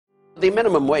The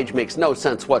minimum wage makes no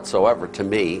sense whatsoever to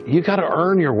me. You got to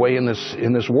earn your way in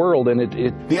this world, and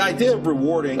The idea of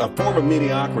rewarding a form of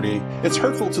mediocrity, it's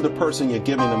hurtful to the person you're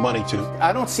giving the money to.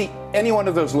 I don't see any one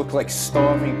of those look like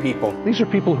starving people. These are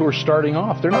people who are starting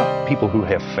off. They're not people who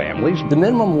have families. The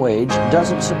minimum wage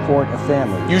doesn't support a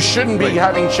family. You shouldn't be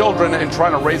having children and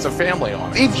trying to raise a family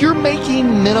on it. If you're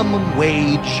making minimum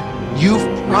wage, you've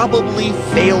probably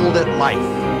failed at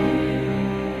life.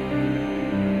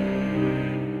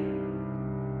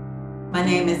 My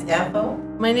name is Ethel.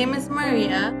 My name is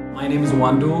Maria. My name is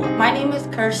Wandu. My name is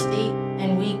Kirsty,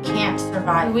 and we can't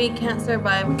survive. We can't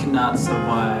survive. We cannot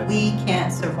survive. We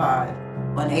can't survive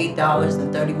on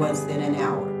 $8.31 an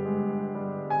hour.